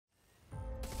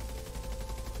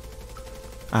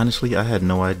Honestly, I had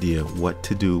no idea what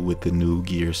to do with the new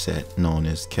gear set known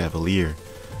as Cavalier.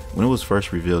 When it was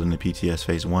first revealed in the PTS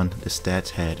Phase 1, the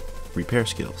stats had repair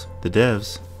skills. The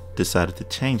devs decided to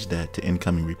change that to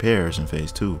incoming repairs in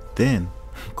Phase 2. Then,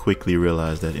 quickly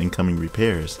realized that incoming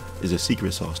repairs is a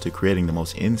secret sauce to creating the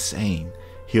most insane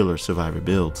healer survivor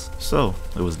builds. So,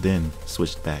 it was then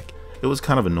switched back. It was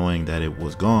kind of annoying that it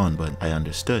was gone, but I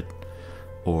understood.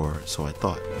 Or so I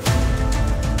thought.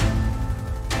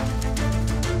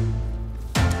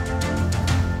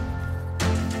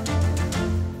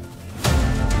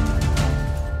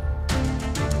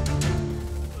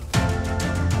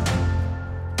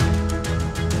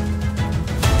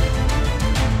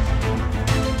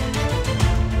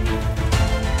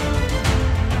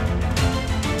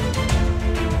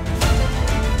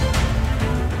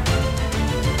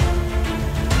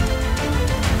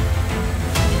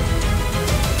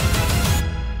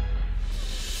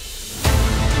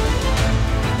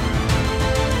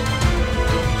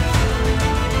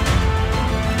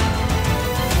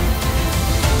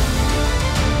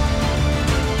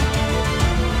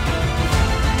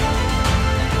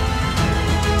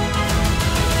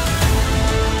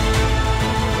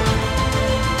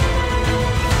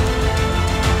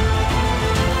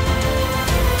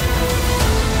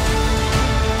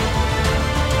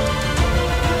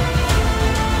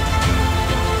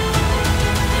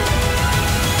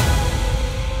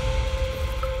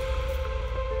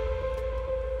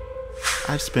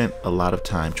 I've spent a lot of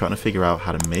time trying to figure out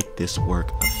how to make this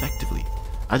work effectively.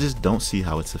 I just don't see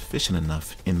how it's efficient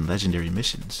enough in legendary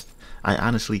missions. I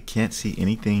honestly can't see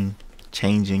anything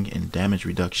changing in damage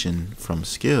reduction from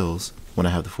skills when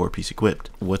I have the 4-piece equipped.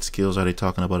 What skills are they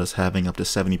talking about us having up to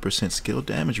 70% skill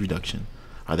damage reduction?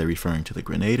 Are they referring to the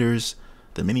grenaders,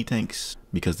 the mini tanks?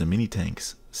 Because the mini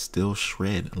tanks still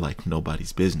shred like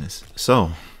nobody's business.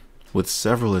 So, with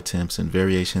several attempts and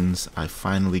variations, I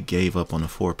finally gave up on the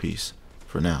 4-piece.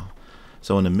 For now.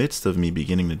 So in the midst of me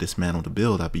beginning to dismantle the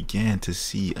build, I began to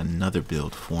see another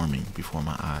build forming before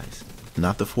my eyes.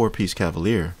 Not the 4-piece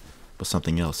Cavalier, but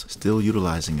something else, still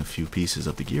utilizing a few pieces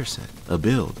of the gear set. A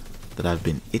build that I've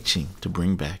been itching to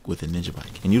bring back with a ninja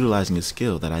bike, and utilizing a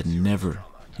skill that I'd never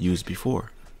used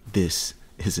before. This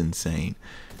is insane.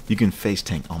 You can face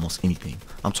tank almost anything.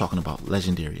 I'm talking about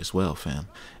legendary as well, fam.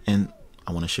 And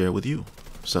I want to share it with you.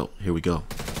 So here we go.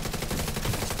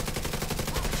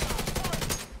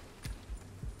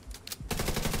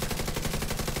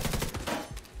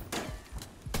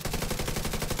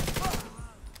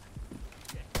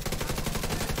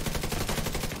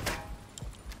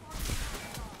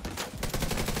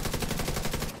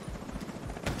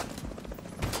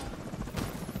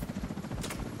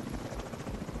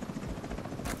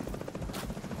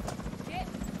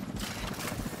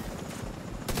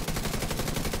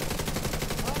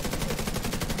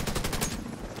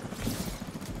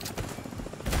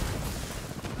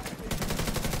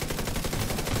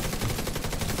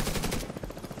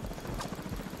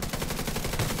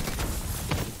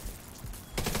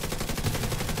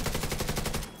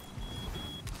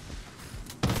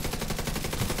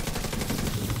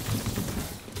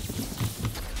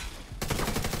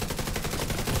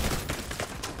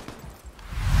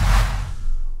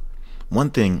 One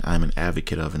thing I'm an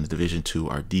advocate of in the Division 2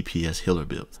 are DPS healer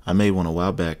builds. I made one a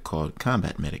while back called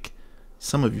Combat Medic.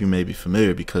 Some of you may be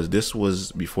familiar because this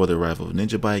was before the arrival of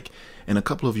Ninja Bike, and a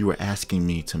couple of you were asking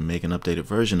me to make an updated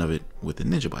version of it with the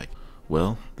Ninja Bike.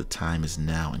 Well, the time is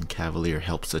now, and Cavalier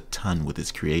helps a ton with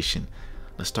its creation.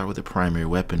 Let's start with the primary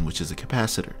weapon, which is a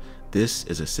capacitor. This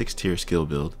is a 6-tier skill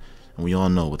build, and we all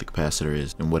know what the capacitor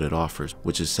is and what it offers,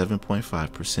 which is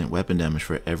 7.5% weapon damage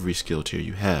for every skill tier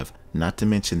you have, not to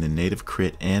mention the native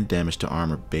crit and damage to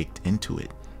armor baked into it.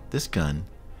 This gun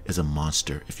is a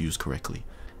monster if used correctly.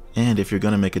 And if you're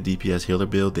going to make a DPS healer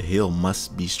build, the heal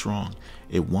must be strong.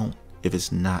 It won't if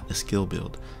it's not a skill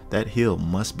build. That heal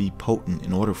must be potent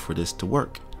in order for this to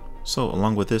work. So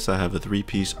along with this, I have a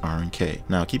 3-piece R&K.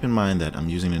 Now keep in mind that I'm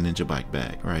using a Ninja Bike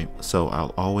bag, right? So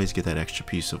I'll always get that extra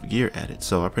piece of gear added.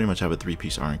 So I pretty much have a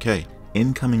 3-piece R&K.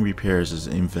 Incoming repairs is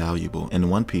invaluable, and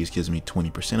 1 piece gives me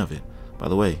 20% of it. By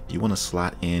the way, you want to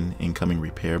slot in incoming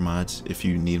repair mods if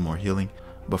you need more healing,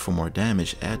 but for more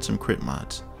damage, add some crit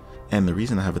mods. And the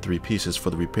reason I have a 3-piece is for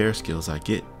the repair skills I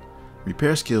get.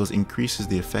 Repair skills increases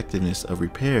the effectiveness of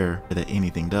repair that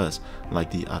anything does,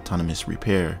 like the autonomous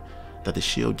repair that the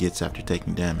shield gets after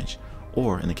taking damage,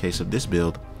 or in the case of this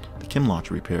build, the chem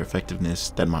launcher repair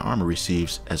effectiveness that my armor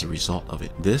receives as a result of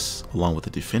it. This, along with the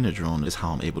defender drone, is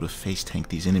how I'm able to face tank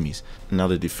these enemies. Now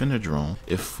the defender drone,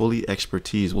 if fully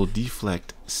expertise, will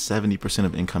deflect 70%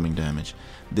 of incoming damage.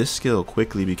 This skill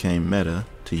quickly became meta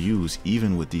to use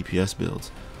even with DPS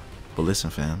builds. But listen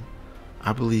fam,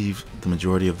 I believe the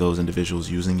majority of those individuals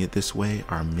using it this way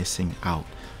are missing out,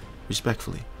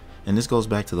 respectfully. And this goes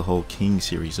back to the whole King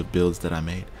series of builds that I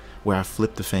made, where I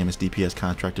flipped the famous DPS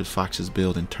contractor Fox's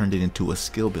build and turned it into a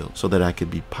skill build so that I could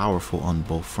be powerful on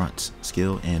both fronts,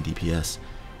 skill and DPS.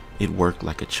 It worked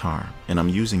like a charm, and I'm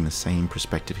using the same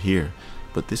perspective here,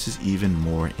 but this is even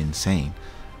more insane.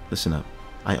 Listen up,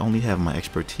 I only have my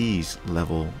expertise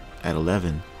level at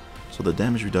 11, so the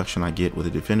damage reduction I get with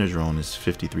a defender drone is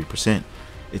 53%.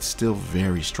 It's still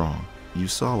very strong. You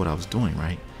saw what I was doing,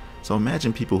 right? So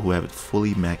imagine people who have it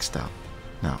fully maxed out.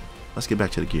 Now, let's get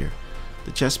back to the gear.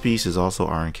 The chest piece is also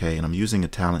RNK, and I'm using a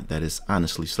talent that is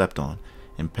honestly slept on,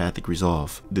 Empathic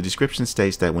Resolve. The description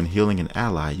states that when healing an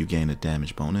ally, you gain a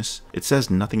damage bonus. It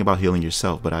says nothing about healing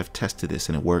yourself, but I've tested this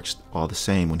and it works all the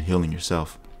same when healing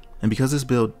yourself. And because this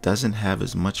build doesn't have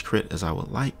as much crit as I would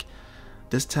like,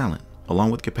 this talent, along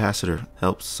with Capacitor,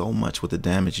 helps so much with the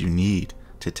damage you need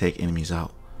to take enemies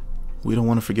out. We don't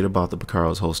want to forget about the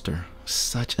Picaro's holster,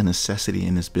 such a necessity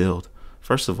in this build.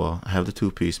 First of all, I have the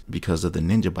 2-piece because of the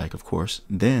ninja bike, of course.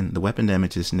 Then, the weapon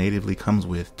damage this natively comes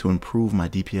with to improve my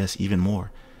DPS even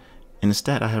more. And the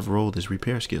stat I have rolled is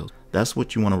repair skills. That's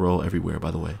what you want to roll everywhere,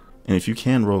 by the way. And if you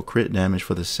can roll crit damage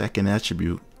for the second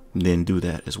attribute, then do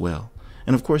that as well.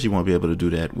 And of course you won't be able to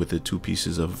do that with the 2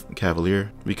 pieces of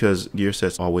Cavalier, because gear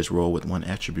sets always roll with 1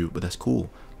 attribute, but that's cool.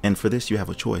 And for this you have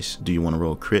a choice. Do you want to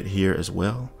roll crit here as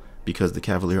well, because the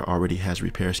Cavalier already has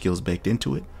repair skills baked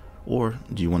into it? Or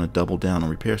do you want to double down on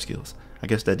repair skills? I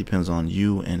guess that depends on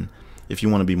you and if you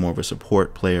want to be more of a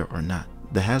support player or not.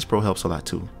 The Hasbro helps a lot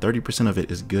too. 30% of it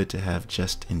is good to have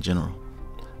just in general.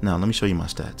 Now let me show you my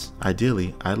stats.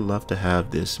 Ideally, I'd love to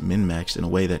have this min-maxed in a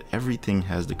way that everything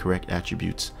has the correct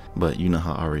attributes, but you know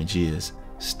how RNG is.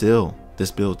 Still,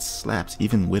 this build slaps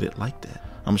even with it like that.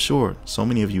 I'm sure so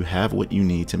many of you have what you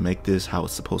need to make this how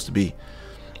it's supposed to be.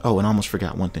 Oh, and I almost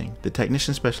forgot one thing. The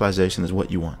Technician specialization is what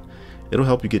you want. It'll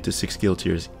help you get to 6 skill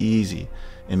tiers easy,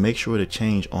 and make sure to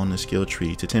change on the skill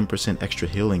tree to 10% extra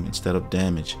healing instead of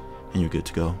damage, and you're good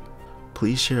to go.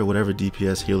 Please share whatever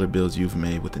DPS healer builds you've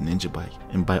made with the ninja bike,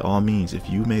 and by all means, if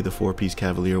you made the 4-piece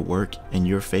Cavalier work in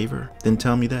your favor, then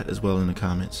tell me that as well in the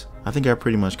comments. I think I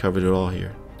pretty much covered it all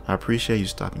here. I appreciate you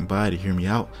stopping by to hear me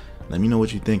out. Let me know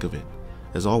what you think of it.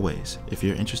 As always, if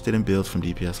you're interested in builds from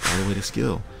DPS all the way to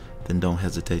skill, then don't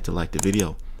hesitate to like the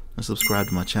video and subscribe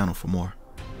to my channel for more.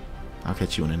 I'll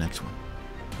catch you in the next one.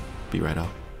 Be right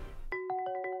out.